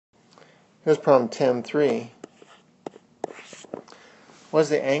Here's problem 10.3. What is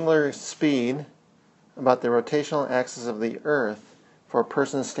the angular speed about the rotational axis of the Earth for a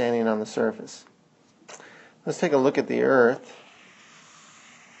person standing on the surface? Let's take a look at the Earth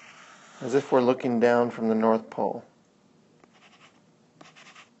as if we're looking down from the North Pole.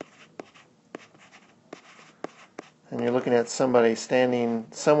 And you're looking at somebody standing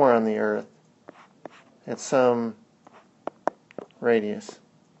somewhere on the Earth at some radius.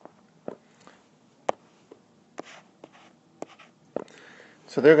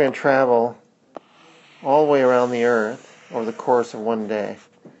 So they're going to travel all the way around the Earth over the course of one day.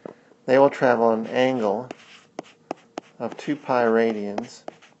 They will travel an angle of 2 pi radians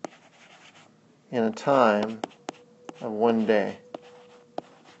in a time of 1 day.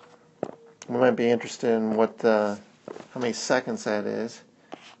 We might be interested in how many seconds that is.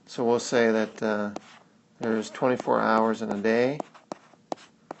 So we'll say that there's 24 hours in a day,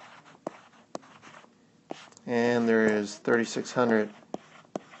 and there is 3,600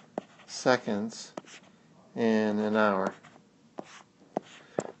 seconds in an hour.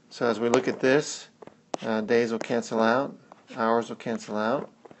 So as we look at this, days will cancel out, hours will cancel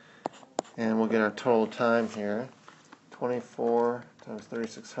out, and we'll get our total time here. 24 times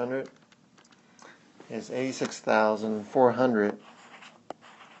 3,600 is 86,400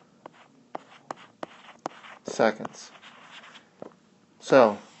 seconds.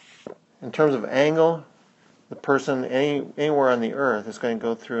 So, in terms of angle, the person anywhere on the Earth is going to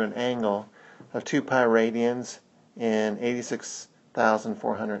go through an angle of 2 pi radians in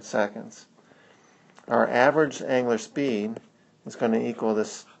 86,400 seconds. Our average angular speed is going to equal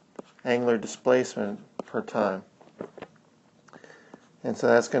this angular displacement per time. And so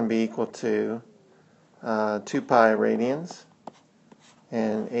that's going to be equal to 2 pi radians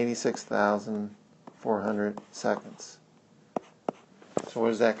and 86,400 seconds. So what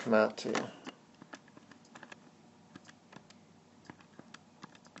does that come out to?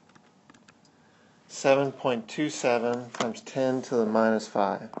 (7.27 times 10 to the minus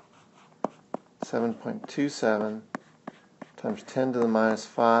 5). 7.27 times 10 to the minus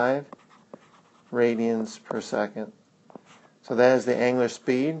 5 radians per second. So that is the angular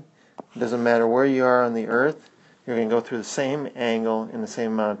speed. It doesn't matter where you are on the Earth, you're going to go through the same angle in the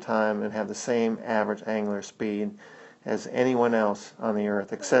same amount of time and have the same average angular speed as anyone else on the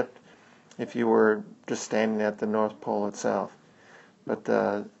Earth, except if you were just standing at the North Pole itself. But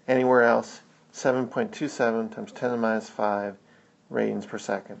anywhere else, 7.27 times 10 to the minus 5 radians per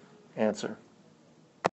second. Answer.